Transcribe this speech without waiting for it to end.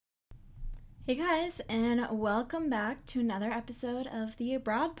Hey guys, and welcome back to another episode of the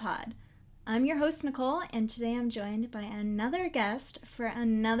Abroad Pod. I'm your host, Nicole, and today I'm joined by another guest for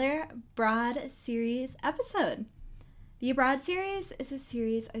another Broad Series episode. The Abroad Series is a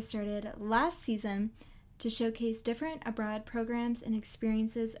series I started last season to showcase different abroad programs and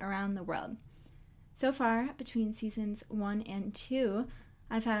experiences around the world. So far, between seasons 1 and 2,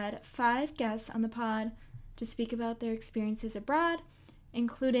 I've had 5 guests on the pod to speak about their experiences abroad,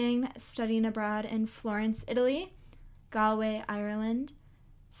 including studying abroad in Florence, Italy, Galway, Ireland,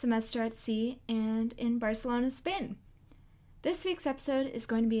 semester at sea, and in Barcelona, Spain. This week's episode is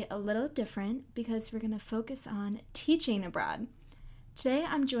going to be a little different because we're going to focus on teaching abroad. Today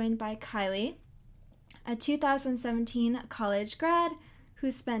I'm joined by Kylie, a 2017 college grad who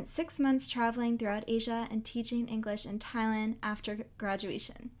spent 6 months traveling throughout Asia and teaching English in Thailand after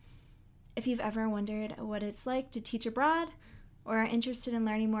graduation. If you've ever wondered what it's like to teach abroad, or are interested in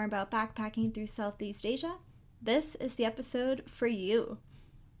learning more about backpacking through Southeast Asia, this is the episode for you.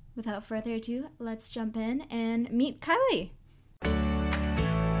 Without further ado, let's jump in and meet Kylie.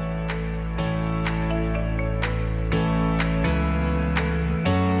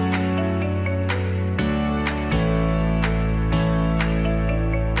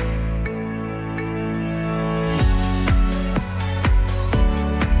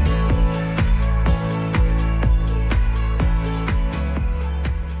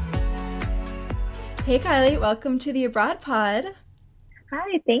 Hey Kylie, welcome to the Abroad Pod.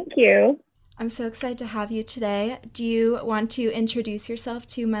 Hi, thank you. I'm so excited to have you today. Do you want to introduce yourself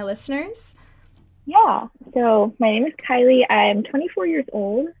to my listeners? Yeah, so my name is Kylie. I'm 24 years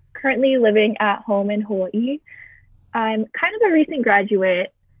old, currently living at home in Hawaii. I'm kind of a recent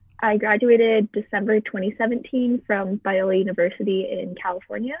graduate. I graduated December 2017 from Biola University in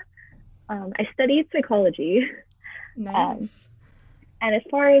California. I studied psychology. Nice. And as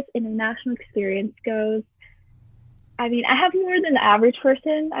far as international experience goes, I mean, I have more than the average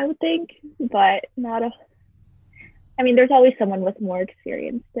person, I would think, but there's always someone with more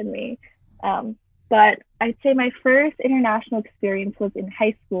experience than me. But I'd say my first international experience was in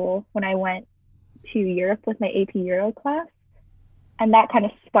high school when I went to Europe with my AP Euro class. And that kind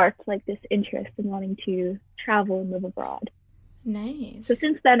of sparked like this interest in wanting to travel and live abroad. Nice. So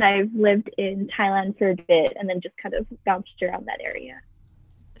since then, I've lived in Thailand for a bit and then just kind of bounced around that area.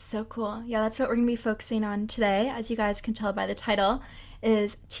 So cool. Yeah, that's what we're going to be focusing on today, as you guys can tell by the title,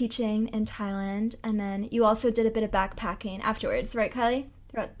 is teaching in Thailand. And then you also did a bit of backpacking afterwards, right, Kylie?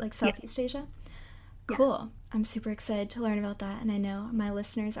 Throughout like Southeast Asia? Cool. Yeah. I'm super excited to learn about that, and I know my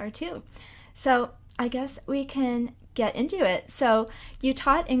listeners are too. So I guess we can get into it. So you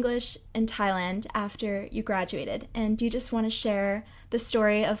taught English in Thailand after you graduated, and do you just want to share the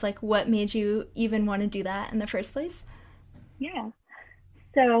story of like what made you even want to do that in the first place? Yeah.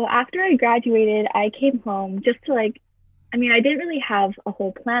 So after I graduated, I came home just to I didn't really have a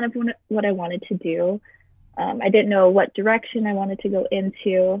whole plan of what I wanted to do. I didn't know what direction I wanted to go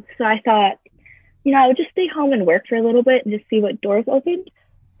into. So I thought, I would just stay home and work for a little bit and just see what doors opened.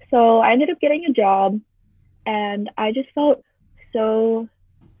 So I ended up getting a job and I just felt so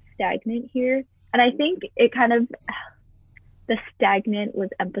stagnant here. And I think it the stagnant was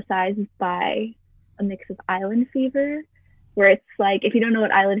emphasized by a mix of island fever, where it's like, if you don't know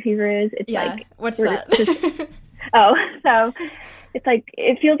what island fever is, it's what's that? So it's like,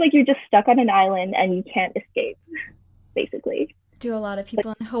 it feels like you're just stuck on an island and you can't escape, basically. Do a lot of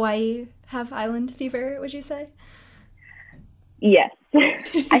people in Hawaii have island fever, would you say? Yes.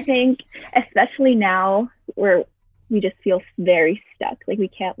 I think, especially now, where we just feel very stuck, like we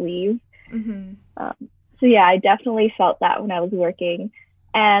can't leave. Mm-hmm. So yeah, I definitely felt that when I was working.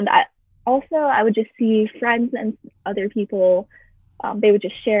 And I would just see friends and other people, they would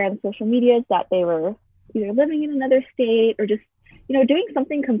just share on social media that they were either living in another state or just, doing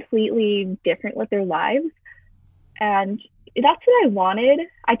something completely different with their lives. And that's what I wanted.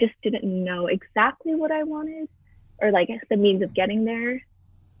 I just didn't know exactly what I wanted or like the means of getting there.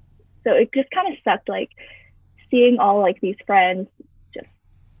 So it just kind of sucked, like seeing all like these friends just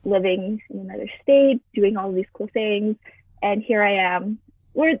living in another state, doing all these cool things. And here I am,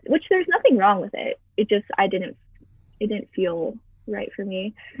 which there's nothing wrong with it. It didn't feel right for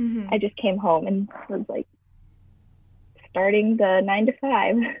me. Mm-hmm. I just came home and was like starting the 9 to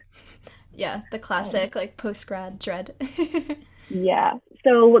 5. Yeah, the classic like post-grad dread. Yeah.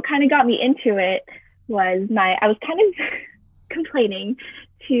 So what kind of got me into it was I was kind of complaining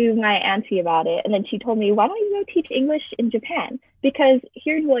to my auntie about it. And then she told me, why don't you go teach English in Japan? Because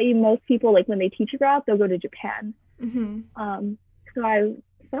here in Hawaii, most people, like when they teach abroad, they'll go to Japan. Mm-hmm. So I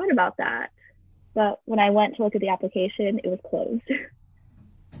thought about that. But when I went to look at the application, it was closed.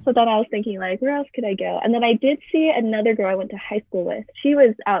 So then I was thinking, like, where else could I go? And then I did see another girl I went to high school with. She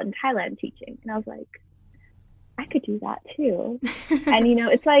was out in Thailand teaching. And I was like, I could do that too. And,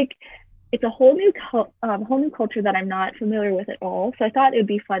 it's like, it's a whole new culture that I'm not familiar with at all. So I thought it would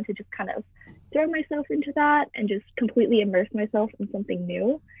be fun to just kind of throw myself into that and just completely immerse myself in something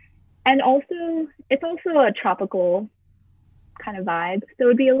new. And also, it's also a tropical kind of vibe. So it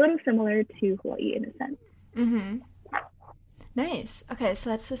would be a little similar to Hawaii in a sense. Mm-hmm. Nice. Okay, so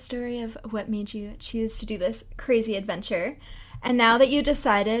that's the story of what made you choose to do this crazy adventure. And now that you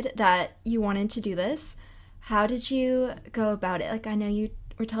decided that you wanted to do this, how did you go about it? Like, I know you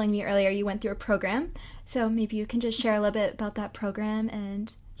were telling me earlier you went through a program, so maybe you can just share a little bit about that program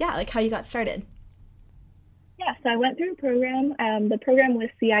and, yeah, like how you got started. Yeah, so I went through a program. The program was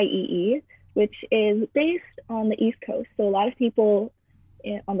CIEE, which is based on the East Coast. So a lot of people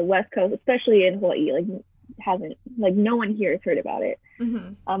on the West Coast, especially in Hawaii, no one here has heard about it.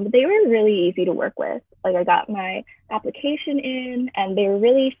 Mm-hmm. But they were really easy to work with. Like, I got my application in, and they were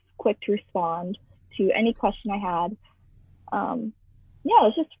really quick to respond to any question I had.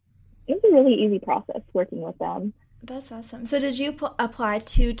 It was a really easy process working with them. That's awesome. So did you apply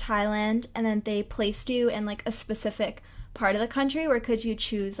to Thailand and then they placed you in like a specific part of the country, or could you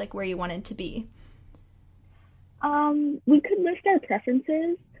choose like where you wanted to be? We could list our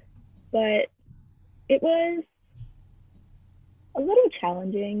preferences, but it was a little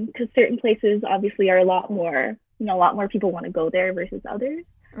challenging because certain places obviously are a lot more people want to go there versus others.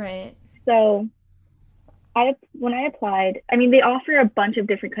 Right. So when I applied, I mean, they offer a bunch of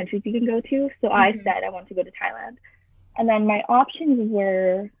different countries you can go to. So Mm-hmm. I said I want to go to Thailand. And then my options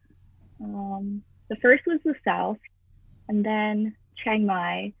were, the first was the South, and then Chiang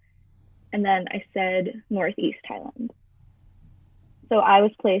Mai, and then I said Northeast Thailand. So I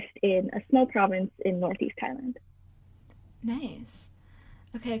was placed in a small province in Northeast Thailand. Nice.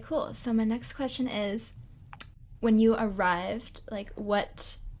 Okay, cool. So my next question is, when you arrived, like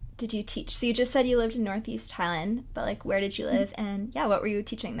what did you teach? So you just said you lived in Northeast Thailand, but like where did you live and yeah, what were you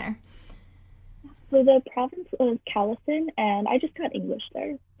teaching there? So the province was Callison, and I just taught English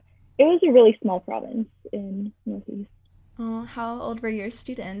there. It was a really small province in Northeast. Oh, how old were your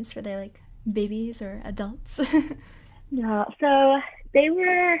students? Were they like babies or adults? Yeah, so they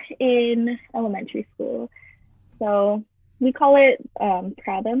were in elementary school. So we call it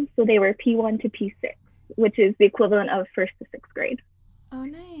Pratham. So they were P1 to P6, which is the equivalent of first to sixth grade. Oh,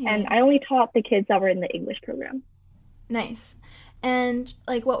 nice. And I only taught the kids that were in the English program. Nice. And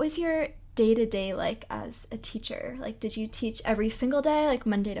like, what was your day-to-day like as a teacher? Like, did you teach every single day, like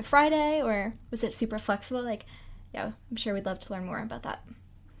Monday to Friday, or was it super flexible? Like, yeah, I'm sure we'd love to learn more about that.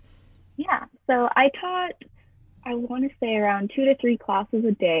 Yeah, so I taught, I want to say around 2 to 3 classes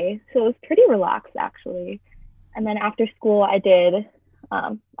a day. So it was pretty relaxed actually. And then after school, I did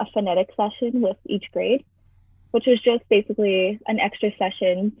a phonetic session with each grade, which was just basically an extra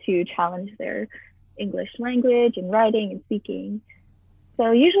session to challenge their English language and writing and speaking.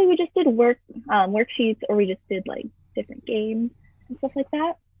 So usually we just did worksheets, or we just did like different games and stuff like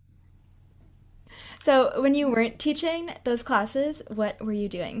that. So when you weren't teaching those classes, what were you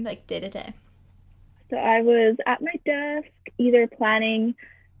doing like day to day? So I was at my desk, either planning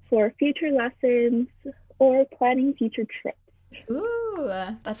for future lessons or planning future trips. Ooh,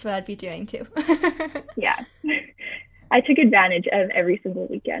 that's what I'd be doing too. Yeah. I took advantage of every single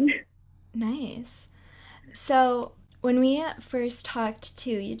weekend. Nice. So when we first talked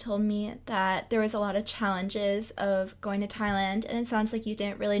too, you told me that there was a lot of challenges of going to Thailand, and it sounds like you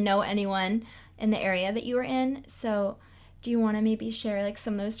didn't really know anyone in the area that you were in. So do you want to maybe share like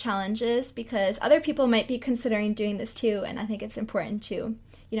some of those challenges? Because other people might be considering doing this too, and I think it's important to,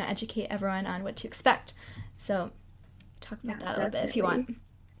 educate everyone on what to expect. So talk about that a little bit if you want.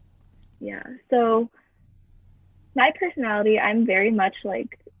 Yeah. So my personality, I'm very much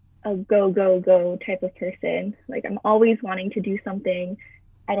like a go, go, go type of person. Like, I'm always wanting to do something.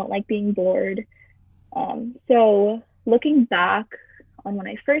 I don't like being bored. So looking back on when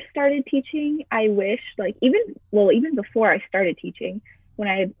I first started teaching, I wish even before I started teaching, when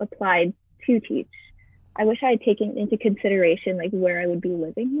I applied to teach, I wish I had taken into consideration like where I would be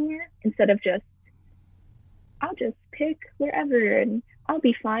living more, instead of I'll just pick wherever and I'll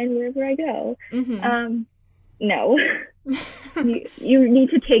be fine wherever I go. Mm-hmm. No, you need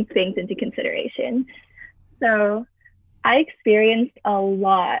to take things into consideration. So I experienced a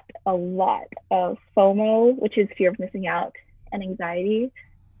lot of FOMO, which is fear of missing out, and anxiety.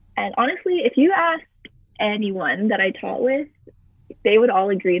 And honestly, if you ask anyone that I taught with, they would all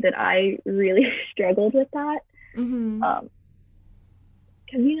agree that I really struggled with that. Mm-hmm.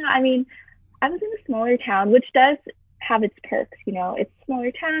 Because, I mean, I was in a smaller town, which does have its perks. You know, it's a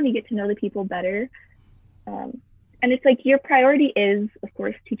smaller town, you get to know the people better. And it's like your priority is, of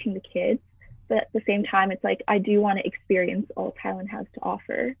course, teaching the kids, but at the same time, it's like I do want to experience all Thailand has to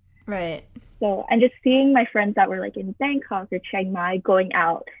offer. Right. So, and just seeing my friends that were like in Bangkok or Chiang Mai going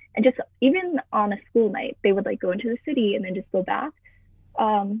out, and just even on a school night, they would like go into the city and then just go back.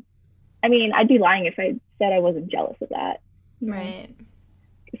 I mean, I'd be lying if I said I wasn't jealous of that. Right.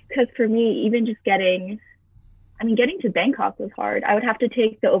 Because for me, even just getting to Bangkok was hard. I would have to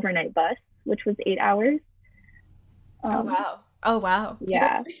take the overnight bus, which was 8 hours. Oh wow. Oh wow.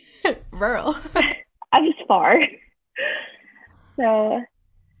 Yeah. Rural. I was far. So,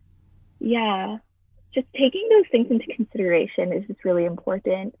 yeah, just taking those things into consideration is just really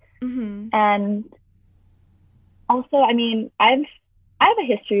important. Mm-hmm. And also, I mean, I have a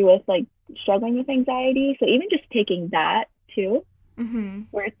history with like struggling with anxiety. So even just taking that too, Mm-hmm.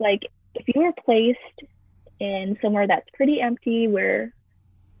 where it's like if you were placed in somewhere that's pretty empty where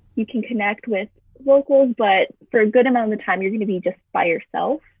you can connect with locals, but for a good amount of the time you're going to be just by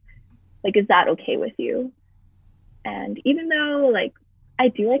yourself, like, is that okay with you? And even though like I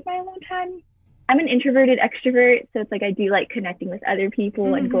do like my alone time, I'm an introverted extrovert, so it's like I do like connecting with other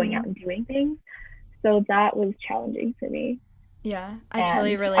people and going out and doing things. So that was challenging for me. Yeah, I And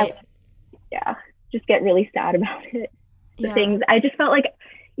totally relate. yeah, just get really sad about it. The Yeah. things I just felt like,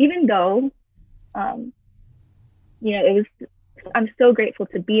 even though, it was, I'm so grateful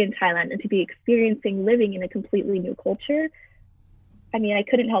to be in Thailand and to be experiencing living in a completely new culture. I mean, I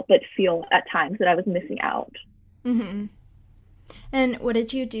couldn't help but feel at times that I was missing out. Mm-hmm. And what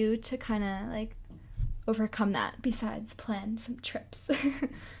did you do to kind of like overcome that besides plan some trips?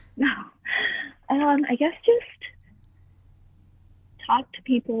 No, I guess just talk to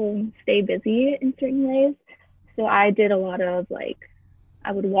people and stay busy in certain ways. So I did a lot of like,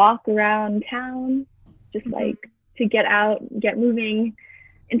 I would walk around town, just like to get out, get moving.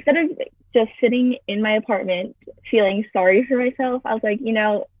 Instead of just sitting in my apartment feeling sorry for myself, I was like,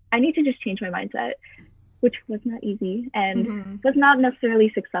 I need to just change my mindset, which was not easy and was not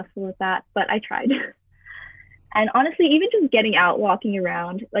necessarily successful with that, but I tried. And honestly, even just getting out, walking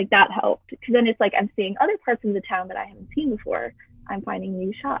around, like that helped. Because then it's like I'm seeing other parts of the town that I haven't seen before. I'm finding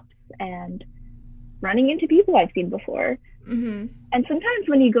new shops and running into people I've seen before. Mm-hmm. And sometimes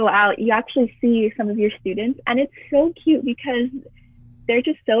when you go out, you actually see some of your students, and it's so cute because they're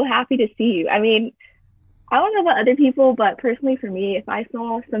just so happy to see you. I mean, I don't know about other people, but personally for me, if I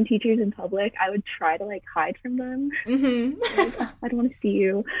saw some teachers in public, I would try to like hide from them. Like, oh, I don't want to see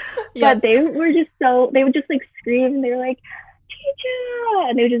you. Yep. But they would just like scream, and they were like, teacher,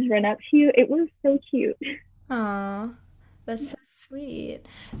 and they would just run up to you. It was so cute. Aw, that's so sweet.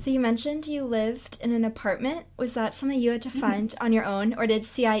 So you mentioned you lived in an apartment. Was that something you had to find on your own, or did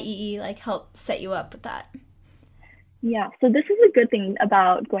CIEE like help set you up with that? Yeah, so this is a good thing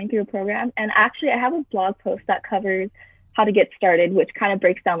about going through a program. And actually, I have a blog post that covers how to get started, which kind of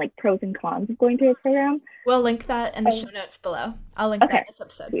breaks down like pros and cons of going through a program. We'll link that in the show notes below. I'll link that in this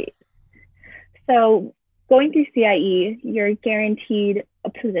episode. Sweet. So going through CIE, you're guaranteed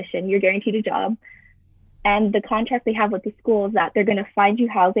a position, you're guaranteed a job. And the contract they have with the school is that they're going to find you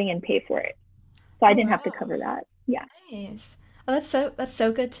housing and pay for it. So I didn't have to cover that. Yeah. Nice. Oh, that's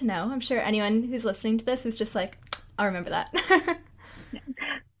so good to know. I'm sure anyone who's listening to this is just like, I'll remember that.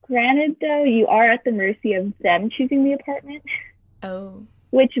 Granted, though, you are at the mercy of them choosing the apartment. Oh.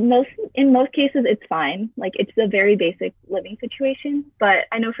 Which in most cases, it's fine. Like, it's a very basic living situation. But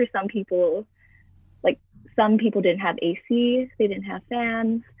I know for some people, like, some people didn't have AC. They didn't have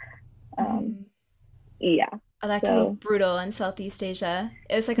fans. Yeah. Oh, that can be brutal in Southeast Asia.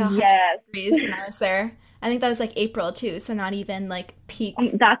 It was like 100 degrees when I was there. I think that was like April, too. So not even, like, peak.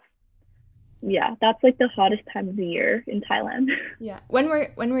 That's like the hottest time of the year in Thailand. Yeah. When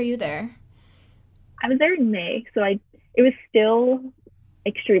were you there? I was there in May, so it was still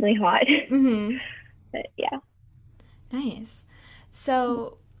extremely hot. But yeah. Nice.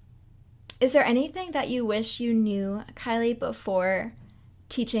 So, is there anything that you wish you knew, Kylie, before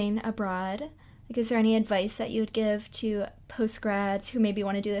teaching abroad? Like, is there any advice that you would give to post-grads who maybe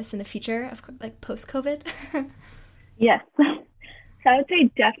want to do this in the future, like post-COVID? Yes. So I would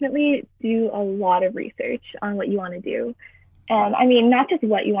say definitely do a lot of research on what you want to do. And I mean, not just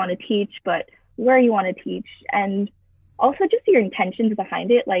what you want to teach, but where you want to teach, and also just your intentions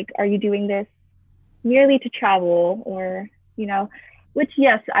behind it. Like, are you doing this merely to travel, or, which,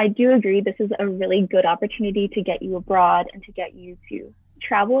 yes, I do agree, this is a really good opportunity to get you abroad and to get you to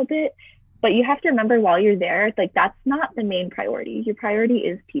travel a bit. But you have to remember while you're there, like, that's not the main priority. Your priority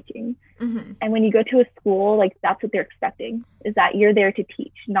is teaching. And when you go to a school, like, that's what they're expecting, is that you're there to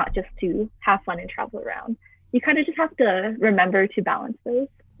teach, not just to have fun and travel around. you kind of just have to remember to balance those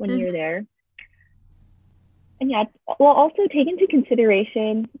when Mhm. you're there. And yeah, well, also take into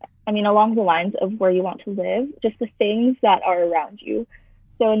consideration, I mean, along the lines of where you want to live, just the things that are around you.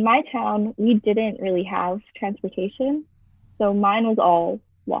 So in my town, we didn't really have transportation. So mine was all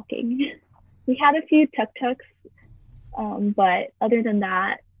walking. We had a few tuk-tuks, but other than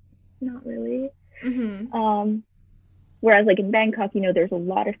that, not really. Mhm. Um, Whereas like in Bangkok, there's a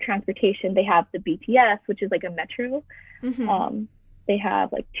lot of transportation. They have the BTS, which is like a metro. Mhm. Um, they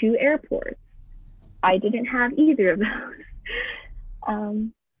have like two airports. I didn't have either of those.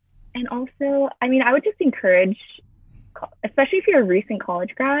 Um, and also, I mean, I would just encourage, especially if you're a recent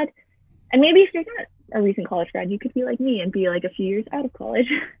college grad, and maybe if you're not a recent college grad, you could be like me and be like a few years out of college.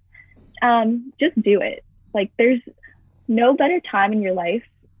 Just do it. Like, there's no better time in your life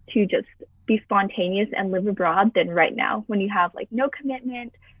to just be spontaneous and live abroad than right now when you have like no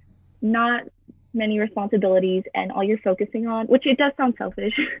commitment, not many responsibilities, and all you're focusing on, which it does sound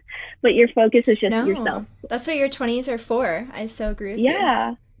selfish, but your focus is just yourself. No, that's what your 20s are for. I so agree with you.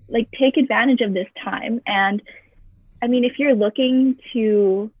 Yeah, like take advantage of this time. And I mean, if you're looking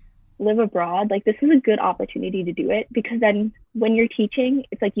to live abroad, like this is a good opportunity to do it because then when you're teaching,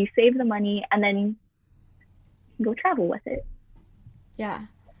 it's like you save the money and then you can go travel with it. Yeah,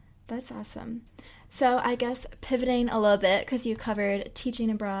 that's awesome. So I guess pivoting a little bit because you covered teaching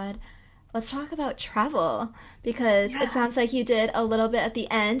abroad, let's talk about travel because it Yeah. sounds like you did a little bit at the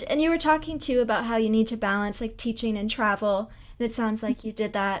end, and you were talking too about how you need to balance like teaching and travel. And it sounds like you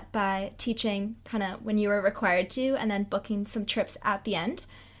did that by teaching kind of when you were required to and then booking some trips at the end.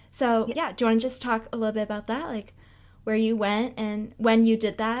 So, Yeah. yeah, do you want to just talk a little bit about that? Like where you went and when you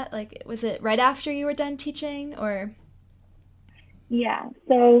did that? Like, was it right after you were done teaching or? Yeah.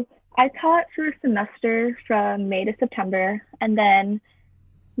 So I taught for a semester from May to September, and then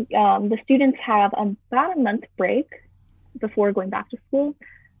the students have about a month break before going back to school.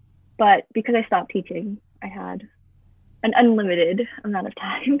 But because I stopped teaching, I had an unlimited amount of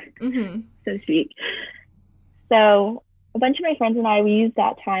time, Mm-hmm. so to speak. So a bunch of my friends and I, we used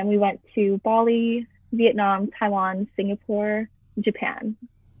that time. We went to Bali, Vietnam, Taiwan, Singapore, Japan.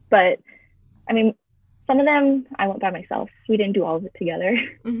 But I mean, some of them I went by myself. We didn't do all of it together.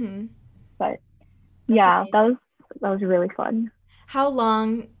 Mm-hmm. But That's yeah, that amazing. was that was really fun. How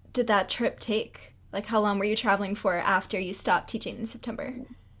long did that trip take? Like, how long were you traveling for after you stopped teaching in September?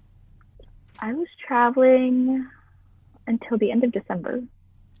 I was traveling until the end of December,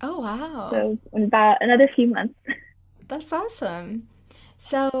 Oh, wow. so in about another few months. That's awesome.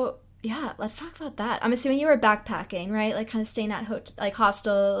 So, yeah, let's talk about that. I'm assuming you were backpacking, right? Like, kind of staying at like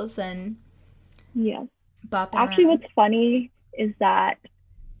hostels and Yeah. bopping Actually, around. what's funny is that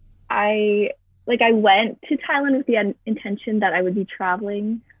I went to Thailand with the intention that I would be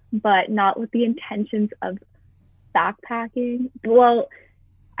traveling, but not with the intentions of backpacking. Well,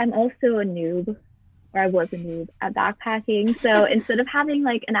 I'm also a noob, or I was a noob at backpacking. So instead of having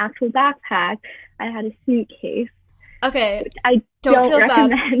like an actual backpack, I had a suitcase, Okay, which I don't don't feel bad.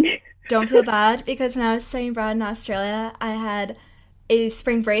 recommend. Don't feel bad because when I was studying abroad in Australia, I had a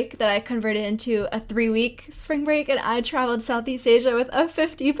spring break that I converted into a 3 week spring break, and I traveled Southeast Asia with a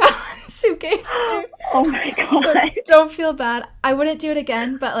 50-pound suitcase too. Oh my So god. don't feel bad. I wouldn't do it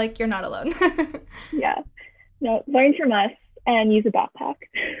again, but like you're not alone. Yeah. No, learn from us and use a backpack.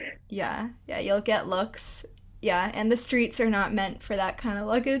 Yeah, yeah, you'll get looks. Yeah, and the streets are not meant for that kind of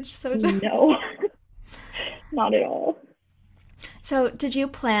luggage. So, No, not at all. so did you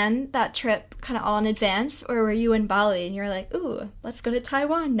plan that trip kind of all in advance, or were you in Bali and you're like, ooh, let's go to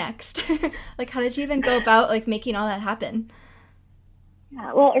Taiwan next? Like, how did you even go about like making all that happen?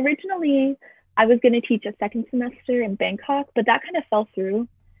 Yeah. Well, originally I was going to teach a second semester in Bangkok, but that kind of fell through.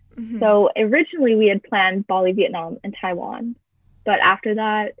 Hmm. So originally we had planned Bali, Vietnam, and Taiwan. But after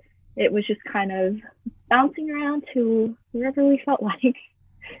that, it was just kind of bouncing around to wherever we felt like.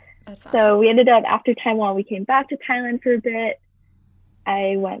 That's awesome. So we ended up, after Taiwan, we came back to Thailand for a bit.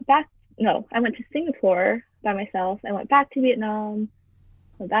 I went back, no, I went to Singapore by myself. I went back to Vietnam,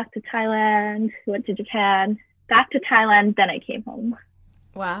 went back to Thailand, went to Japan, back to Thailand, then I came home.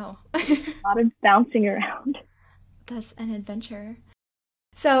 Wow. A lot of bouncing around. That's an adventure.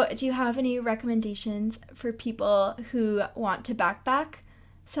 So, do you have any recommendations for people who want to backpack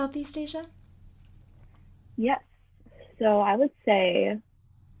Southeast Asia? Yes. So I would say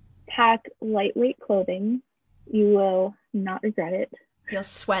pack lightweight clothing. You will not regret it. You'll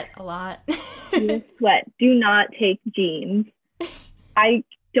sweat a lot. You will sweat. Do not take jeans. I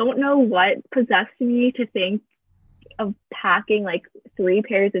don't know what possessed me to think of packing like 3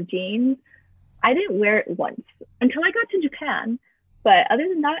 pairs of jeans. I didn't wear it once until I got to Japan. But other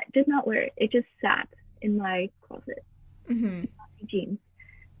than that, I did not wear it. It just sat. in my closet, Mm-hmm. jeans.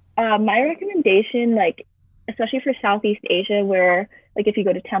 My recommendation, like especially for Southeast Asia, where like if you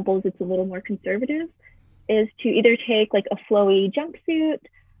go to temples, it's a little more conservative, is to either take like a flowy jumpsuit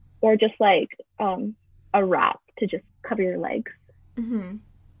or just like a wrap to just cover your legs. Mm-hmm.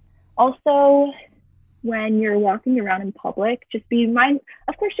 Also, when you're walking around in public, just be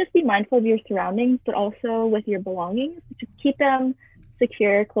mindful of your surroundings, but also with your belongings. Just keep them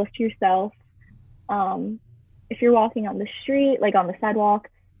secure, close to yourself. If you're walking on the street, like on the sidewalk,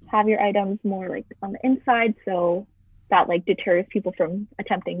 have your items more like on the inside, so that like deters people from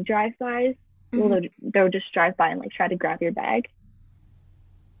attempting drive-bys. Mm-hmm. Well, they'll just drive by and like try to grab your bag.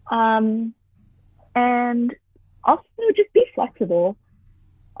 And also just be flexible.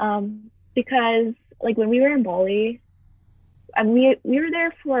 Because like when we were in Bali, and we were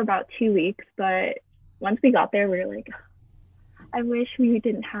there for about 2 weeks, but once we got there, we were like, I wish we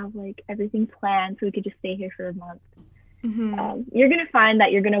didn't have like everything planned so we could just stay here for a month. Mm-hmm. You're gonna find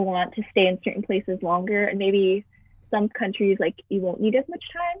that you're gonna want to stay in certain places longer, and maybe some countries like you won't need as much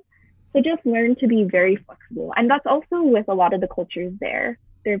time. So just learn to be very flexible, and that's also with a lot of the cultures there.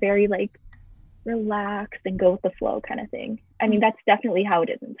 They're very like relaxed and go with the flow kind of thing. I mean, that's definitely how it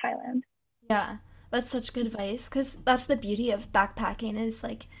is in Thailand. Yeah, that's such good advice because that's the beauty of backpacking is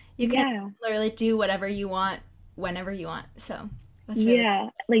like you can literally do whatever you want whenever you want. So that's really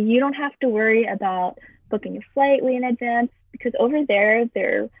like you don't have to worry about booking a flight way in advance because over there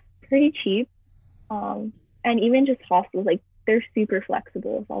they're pretty cheap. And even just hostels, like they're super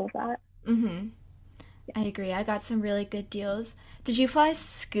flexible with all of that. Mm-hmm. I agree. I got some really good deals. Did you fly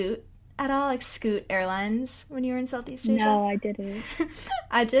Scoot at all, like Scoot Airlines, when you were in Southeast Asia? No, I didn't.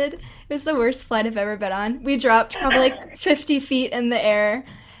 I did. It was the worst flight I've ever been on. We dropped probably like 50 feet in the air,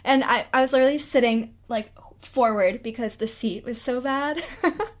 and I was literally sitting like forward because the seat was so bad.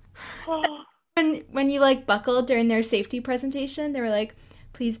 When you like buckled during their safety presentation, they were like,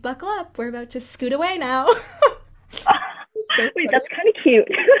 "Please buckle up. We're about to scoot away now." So wait, that's kind of cute.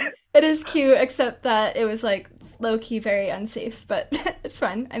 It is cute, except that it was like low-key very unsafe, but it's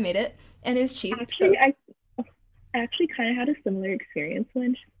fun. I made it, and it was cheap. Actually, so. I actually kind of had a similar experience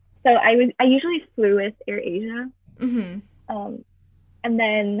once. So I usually flew with AirAsia. Mm-hmm. And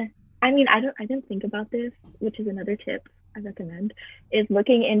then I mean I didn't think about this, which is another tip I recommend, is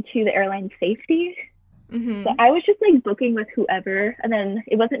looking into the airline safety. Mm-hmm. So I was just like booking with whoever, and then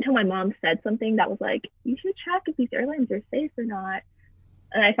it wasn't until my mom said something that was like, you should check if these airlines are safe or not.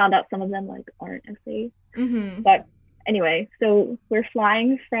 And I found out some of them like aren't as safe. Mm-hmm. But anyway, so we're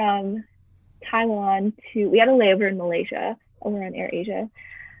flying from Taiwan we had a layover in Malaysia over on AirAsia.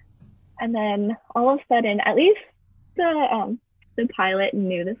 And then all of a sudden, at least the pilot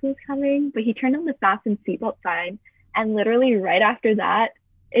knew this was coming, but he turned on the fasten seatbelt sign, and literally right after that,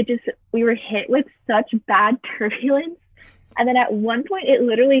 we were hit with such bad turbulence. And then at one point, it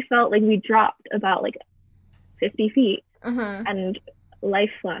literally felt like we dropped about like 50 feet. Uh-huh. And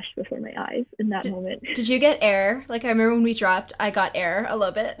life flashed before my eyes in that moment. Did you get air? Like I remember when we dropped, I got air a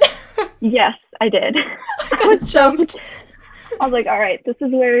little bit. Yes, I did. I got jumped. I was like, all right, this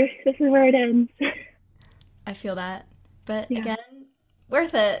is where it ends. I feel that. But again,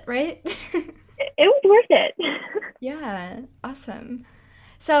 worth it, right? It was worth it. Yeah, awesome.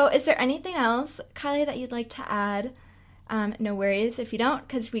 So is there anything else, Kylie, that you'd like to add? No worries if you don't,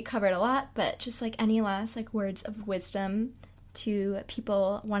 because we covered a lot, but just like any last like words of wisdom to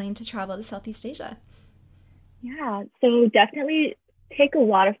people wanting to travel to Southeast Asia? Yeah, so definitely take a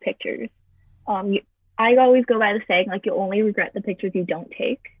lot of pictures. I always go by the saying, like, you'll only regret the pictures you don't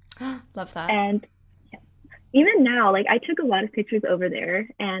take. Love that. And even now, like, I took a lot of pictures over there,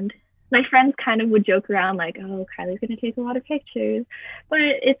 and my friends kind of would joke around, like, oh, Kylie's going to take a lot of pictures. But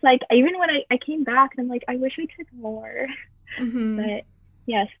it's like, even when I came back, I'm like, I wish I took more. Mm-hmm. But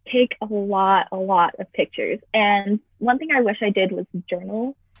yes, take a lot of pictures. And one thing I wish I did was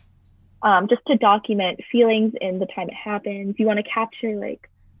journal, just to document feelings in the time it happens. You want to capture like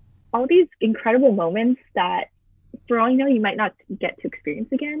all these incredible moments that, for all you know, you might not get to experience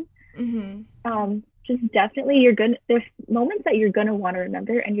again. Mm-hmm. Just definitely, there's moments that you're gonna want to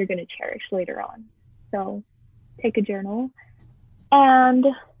remember and you're gonna cherish later on. So take a journal, and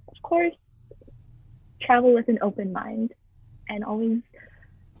of course, travel with an open mind, and always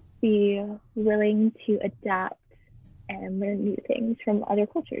be willing to adapt and learn new things from other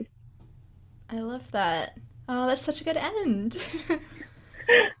cultures. I love that. Oh, that's such a good end.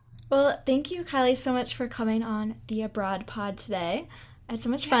 Well, thank you, Kylie, so much for coming on the Abroad Pod today. I had so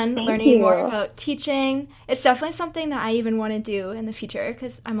much fun learning more about teaching. It's definitely something that I even want to do in the future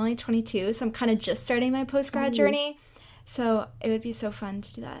because I'm only 22, so I'm kind of just starting my post-grad journey. So it would be so fun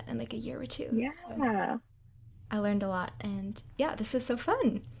to do that in like a year or two. Yeah. So I learned a lot, and yeah, this was so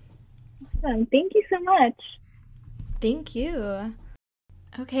fun. Awesome. Thank you so much. Thank you.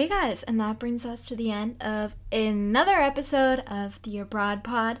 Okay, guys, and that brings us to the end of another episode of the Abroad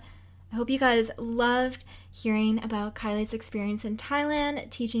Pod. I hope you guys loved hearing about Kylie's experience in Thailand,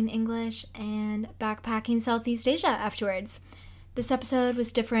 teaching English, and backpacking Southeast Asia afterwards. This episode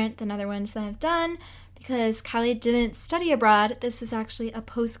was different than other ones that I've done because Kylie didn't study abroad. This was actually a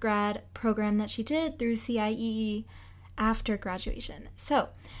post-grad program that she did through CIEE after graduation. So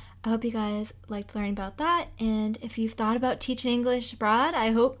I hope you guys liked learning about that, and if you've thought about teaching English abroad, I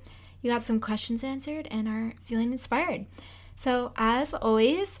hope you got some questions answered and are feeling inspired. So as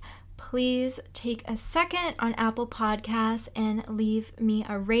always, please take a second on Apple Podcasts and leave me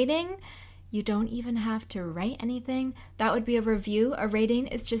a rating. You don't even have to write anything. That would be a review. A rating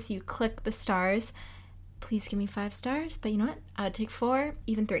is just you click the stars. Please give me 5 stars, but you know what? I would take 4,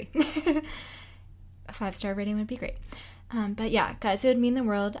 even 3. A 5-star rating would be great. But yeah, guys, it would mean the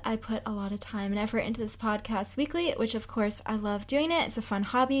world. I put a lot of time and effort into this podcast weekly, which of course I love doing it. It's a fun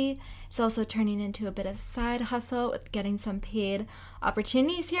hobby. It's also turning into a bit of side hustle with getting some paid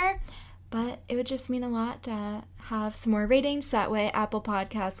opportunities here. But it would just mean a lot to have some more ratings. That way Apple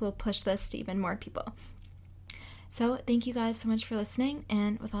Podcasts will push this to even more people. So thank you guys so much for listening.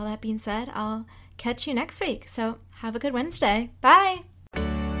 And with all that being said, I'll catch you next week. So have a good Wednesday. Bye!